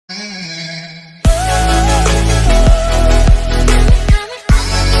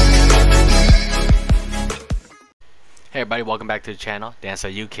everybody, welcome back to the channel. Dan so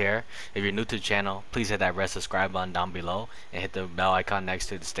you care. If you're new to the channel, please hit that red subscribe button down below and hit the bell icon next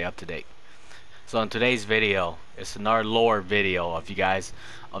to it to stay up to date. So in today's video, it's another lore video of you guys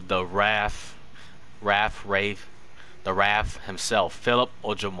of the Wraith, the Wraith himself, Philip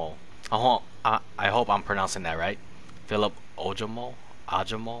Ojomo. I hope I'm pronouncing that right. Philip Ojomo.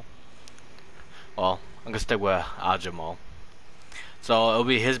 Well, I'm gonna stick with Ojomo. So it'll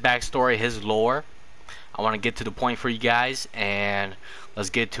be his backstory, his lore. I want to get to the point for you guys, and let's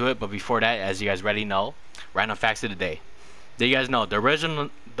get to it. But before that, as you guys already know, random facts of the day. Did you guys know the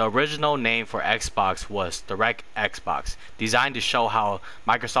original name for Xbox was DirectXbox, designed to show how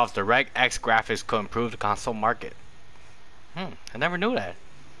Microsoft's DirectX graphics could improve the console market? I never knew that.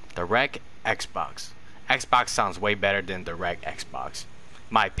 DirectXbox. Xbox sounds way better than DirectXbox,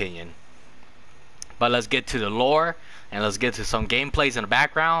 my opinion. But let's get to the lore, and let's get to some gameplays in the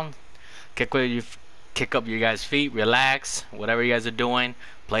background. Kick up your guys' feet, relax, whatever you guys are doing,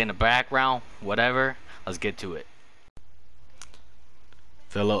 play in the background, whatever. Let's get to it.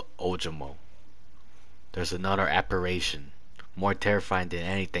 Philip Ojomo. There's another apparition, more terrifying than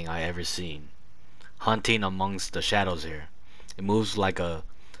anything I ever seen, hunting amongst the shadows here. It moves like a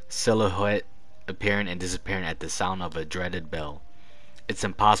silhouette, appearing and disappearing at the sound of a dreaded bell. It's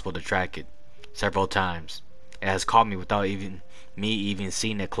impossible to track it. Several times it has caught me without me even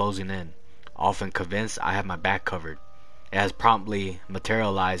seeing it closing in. Often convinced I have my back covered, it has promptly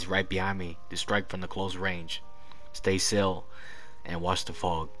materialized right behind me to strike from the close range. Stay still and watch the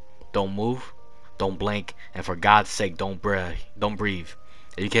fog. Don't move, don't blink, and for God's sake, don't breathe.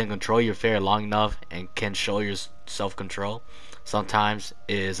 If you can control your fear long enough and can show your self-control, sometimes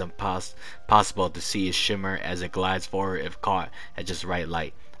it is impossible to see it shimmer as it glides forward if caught at just the right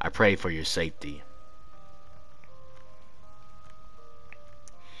light. I pray for your safety.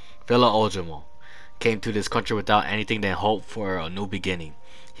 Philip Ojomo came to this country without anything than hope for a new beginning.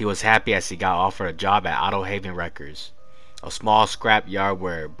 He was happy as he got offered a job at Autohaven Wreckers, a small scrap yard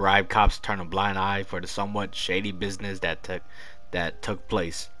where bribed cops turned a blind eye for the somewhat shady business that took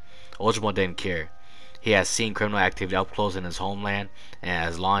place. Ojomo didn't care. He had seen criminal activity up close in his homeland, and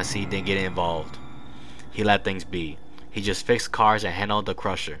as long as he didn't get involved, he let things be. He just fixed cars and handled the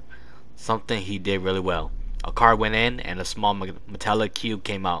crusher, something he did really well. A car went in and a small metallic cube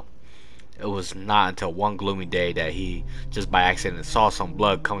came out. It was not until one gloomy day that he, just by accident, saw some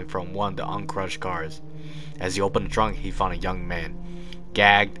blood coming from one of the uncrushed cars. As he opened the trunk, he found a young man,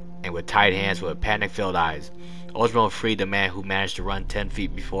 gagged and with tied hands with panic-filled eyes. Ojomo freed the man who managed to run 10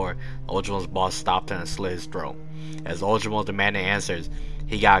 feet before Ojomo's boss stopped him and slit his throat. As Ojomo demanded answers,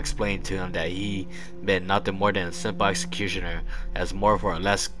 he got explained to him that he been nothing more than a simple executioner, as more or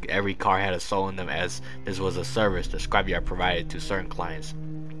less every car had a soul in them, as this was a service the scrapyard provided to certain clients.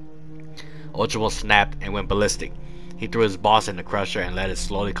 Ojomo snapped and went ballistic. He threw his boss in the crusher and let it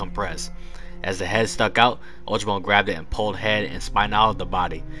slowly compress. As the head stuck out, Ojomo grabbed it and pulled head and spine out of the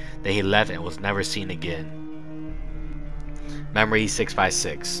body. Then he left and was never seen again. Memory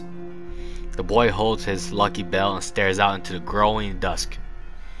 656. The boy holds his lucky bell and stares out into the growing dusk.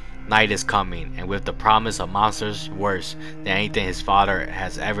 Night is coming, and with the promise of monsters worse than anything his father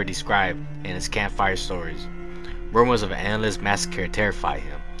has ever described in his campfire stories. Rumors of an endless massacre terrify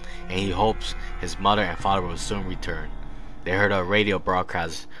him, and he hopes his mother and father will soon return. They heard a radio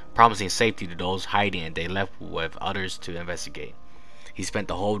broadcast promising safety to those hiding, and they left with others to investigate. He spent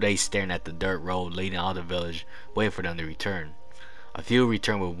the whole day staring at the dirt road leading out of the village, waiting for them to return. A few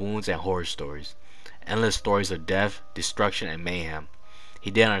returned with wounds and horror stories. Endless stories of death, destruction, and mayhem. He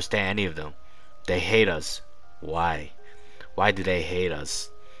didn't understand any of them. They hate us. Why? Why do they hate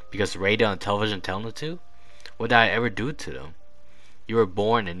us? Because the radio and television tell them to? What did I ever do to them? You were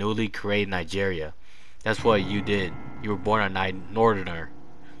born in newly created Nigeria. That's what you did. You were born a northerner.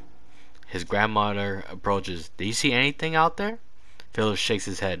 His grandmother approaches. Do you see anything out there? Philip shakes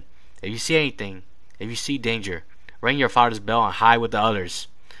his head. If you see anything, if you see danger, ring your father's bell and hide with the others.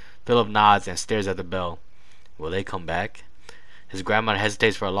 Philip nods and stares at the bell. Will they come back? His grandmother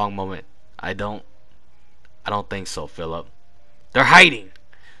hesitates for a long moment. I don't think so, Philip. They're hiding!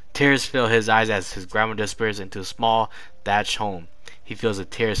 Tears fill his eyes as his grandmother disappears into a small thatched home. He feels a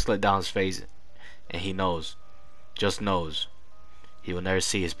tear slip down his face, and he knows, just knows, he will never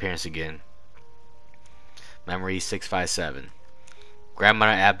see his parents again. Memory 657.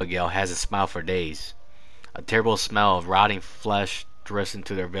 Grandmother Abigail hasn't smiled for days. A terrible smell of rotting flesh drifts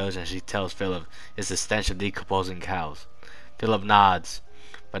into their village, and she tells Philip it's the stench of decomposing cows. Philip nods,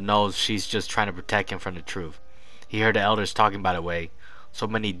 but knows she's just trying to protect him from the truth. He heard the elders talking by the way. So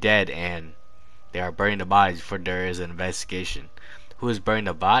many dead, and they are burning the bodies before there is an investigation. Who is burning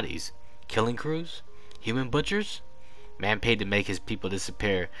the bodies? Killing crews? Human butchers? Man paid to make his people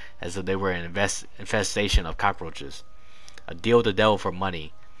disappear as though they were an infestation of cockroaches. A deal with the devil for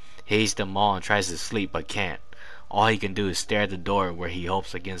money. He hates them all and tries to sleep but can't. All he can do is stare at the door where he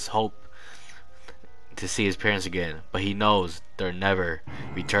hopes against hope to see his parents again, but he knows they're never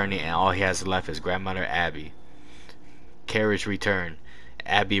returning and all he has left is grandmother Abby. Carriage return.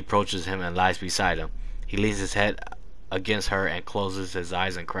 Abby approaches him and lies beside him. He leans his head against her and closes his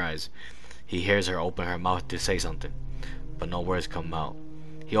eyes and cries. He hears her open her mouth to say something, but no words come out.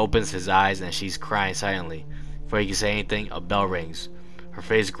 He opens his eyes and she's crying silently. Before he can say anything, a bell rings. Her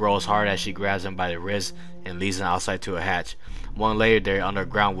face grows hard as she grabs him by the wrist and leads him outside to a hatch. One layer they're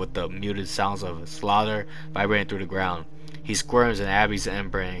underground with the muted sounds of slaughter vibrating through the ground. He squirms in Abby's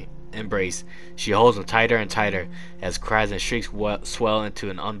embrace. She holds him tighter and tighter as cries and shrieks swell into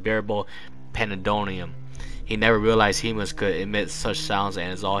an unbearable pandemonium. He never realized humans could emit such sounds,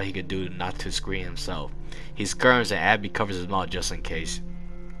 and it's all he could do not to scream himself. He squirms and Abby covers his mouth just in case.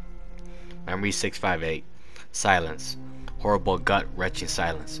 Memory 658. Silence. Horrible gut-wrenching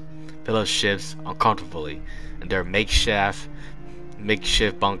silence. Philip shifts uncomfortably in their makeshift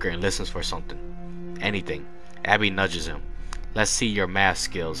bunker and listens for something. Anything. Abby nudges him. Let's see your math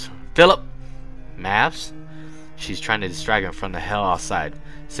skills. Philip! Maths? She's trying to distract him from the hell outside.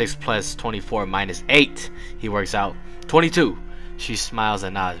 6 plus 24 minus 8. He works out. 22. She smiles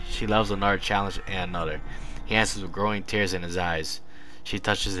and nods. She loves another challenge and another. He answers with growing tears in his eyes. She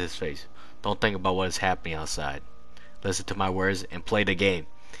touches his face. Don't think about what is happening outside. Listen to my words and play the game.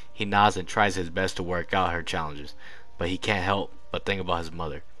 He nods and tries his best to work out her challenges, but he can't help but think about his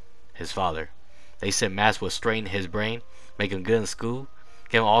mother, his father. They said maths would straighten his brain, make him good in school,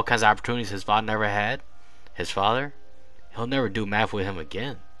 give him all kinds of opportunities his father never had. His father? He'll never do math with him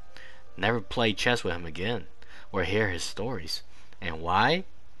again. Never play chess with him again, or hear his stories. And why?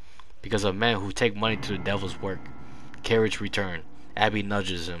 Because of men who take money to the devil's work. Carriage return. Abby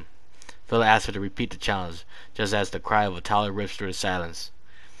nudges him. Philip asks her to repeat the challenge, just as the cry of a toddler rips through the silence.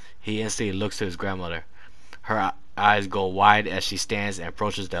 He instantly looks to his grandmother. Her eyes go wide as she stands and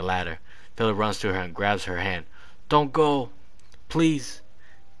approaches the ladder. Philip runs to her and grabs her hand. Don't go! Please!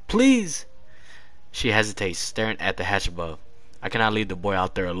 Please! She hesitates, staring at the hatch above. I cannot leave the boy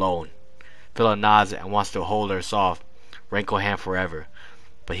out there alone. Philip nods and wants to hold her soft, wrinkled hand forever,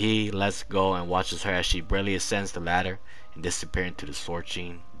 but he lets go and watches her as she bravely ascends the ladder and disappears into the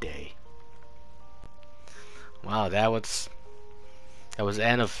scorching day. Wow, that was the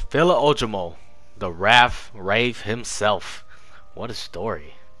end of Philip Ojomo, the Wraith himself. What a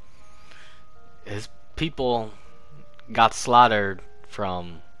story. His people got slaughtered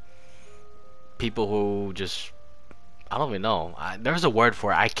from people who just, I don't even know. There's a word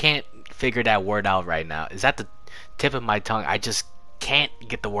for it. I can't figure that word out right now. It's at the tip of my tongue. I just can't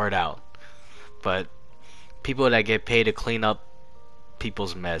get the word out. But people that get paid to clean up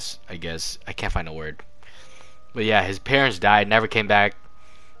people's mess, I guess. I can't find a word. But yeah, his parents died, never came back.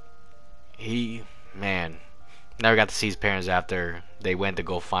 He, man, never got to see his parents after they went to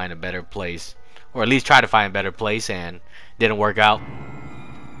go find a better place. Or at least try to find a better place, and didn't work out.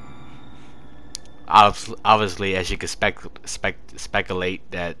 Obviously, as you could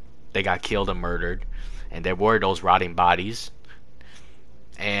speculate, that they got killed and murdered, and there were those rotting bodies.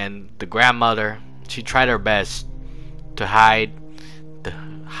 And the grandmother, she tried her best to hide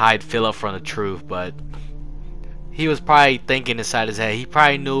Philip from the truth, but he was probably thinking inside his head. He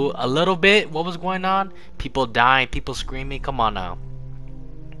probably knew a little bit what was going on. People dying, people screaming. Come on now.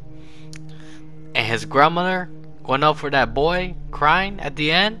 And his grandmother going up for that boy, crying at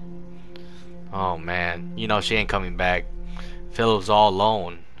the end. Oh man, you know she ain't coming back. Philip's all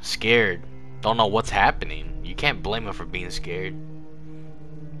alone, scared, don't know what's happening. You can't blame him for being scared.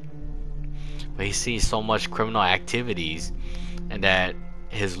 But he sees so much criminal activities, and that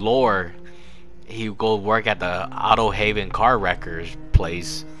his lore, he would go work at the Autohaven car wreckers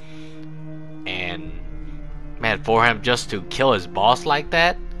place, and man, for him just to kill his boss like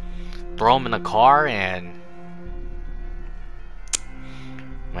that, throw him in a car and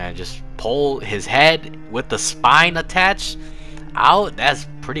man, just pull his head with the spine attached out, that's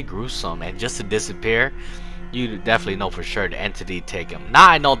pretty gruesome. And just to disappear, you definitely know for sure the entity take him. Now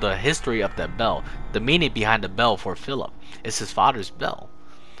I know the history of that bell, the meaning behind the bell for Philip. It's his father's bell.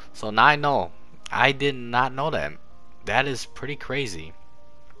 So now I know. I did not know that. That is pretty crazy.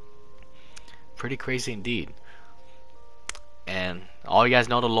 Pretty crazy indeed. And all you guys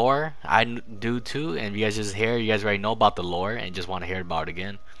know the lore. I do too. And you guys just hear, you guys already know about the lore and just want to hear about it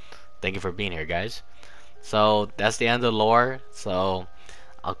again. Thank you for being here, guys. So that's the end of the lore. So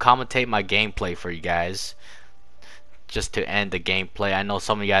I'll commentate my gameplay for you guys, just to end the gameplay. I know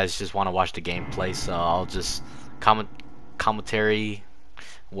some of you guys just want to watch the gameplay, so I'll just commentary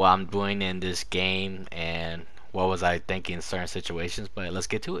what I'm doing in this game and what was I thinking in certain situations. But let's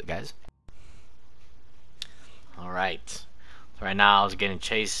get to it, guys. All right. So right now I was getting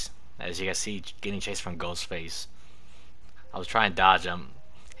chased, as you guys see, getting chased from Ghostface. I was trying to dodge him.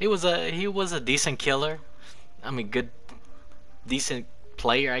 He was a decent killer. I mean, good, decent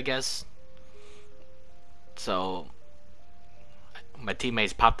player, I guess. So my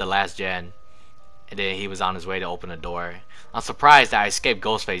teammates popped the last gen, and then he was on his way to open the door. I'm surprised that I escaped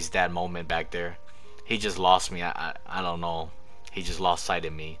Ghostface that moment back there. He just lost me. I don't know. He just lost sight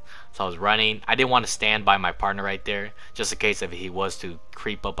of me. So I was running. I didn't want to stand by my partner right there, just in case if he was to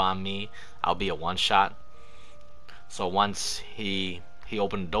creep up on me, I'll be a one shot. So once he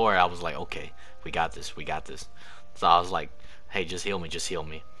opened the door, I was like, okay, we got this, we got this. So I was like, hey, just heal me, just heal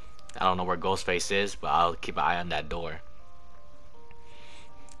me. I don't know where Ghostface is, but I'll keep an eye on that door.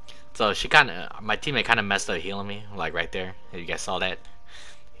 So my teammate kind of messed up healing me, like right there. You guys saw that?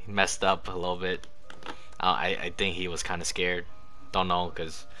 He messed up a little bit. I think he was kind of scared. Don't know,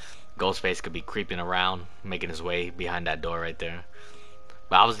 because Ghostface could be creeping around, making his way behind that door right there.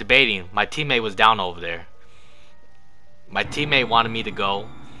 But I was debating. My teammate was down over there. My teammate wanted me to go.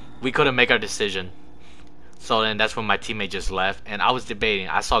 We couldn't make our decision. So then that's when my teammate just left. And I was debating.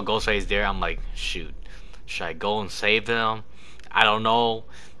 I saw Ghostface there. I'm like, shoot. Should I go and save him? I don't know.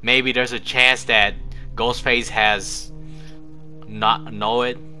 Maybe there's a chance that Ghostface has not know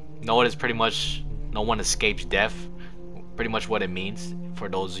it. Know it is pretty much no one escapes death. Pretty much what it means for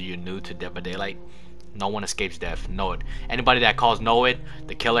those of you new to Dead by Daylight. No one escapes death. Know it. Anybody that calls know it,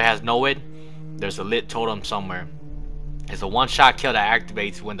 the killer has know it. There's a lit totem somewhere. It's a one-shot kill that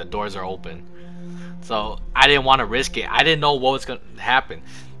activates when the doors are open. So I didn't want to risk it. I didn't know what was gonna happen.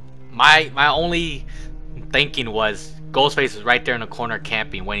 My only thinking was Ghostface was right there in the corner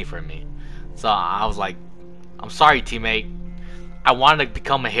camping, waiting for me. So I was like, I'm sorry, teammate. I wanted to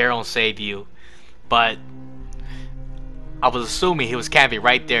become a hero and save you, but I was assuming he was camping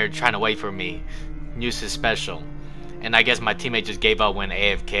right there trying to wait for me. Use his special. And I guess my teammate just gave up when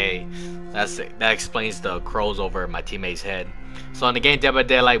AFK. That explains the crows over my teammate's head. So in the game Dead by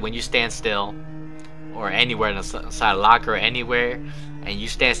Daylight, when you stand still, or anywhere inside a locker or anywhere, and you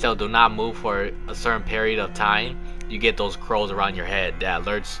stand still, do not move for a certain period of time, you get those crows around your head that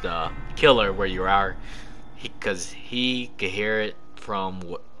alerts the killer where you are, because he can hear it from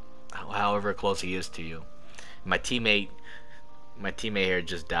however close he is to you. My teammate here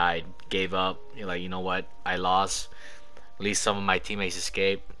just died, gave up. You're like, you know what? I lost. At least some of my teammates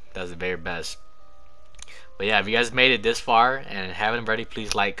escaped. That's the very best. But yeah, if you guys made it this far and haven't already,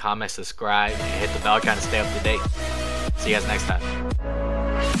 please like, comment, subscribe, and hit the bell icon to stay up to date. See you guys next time.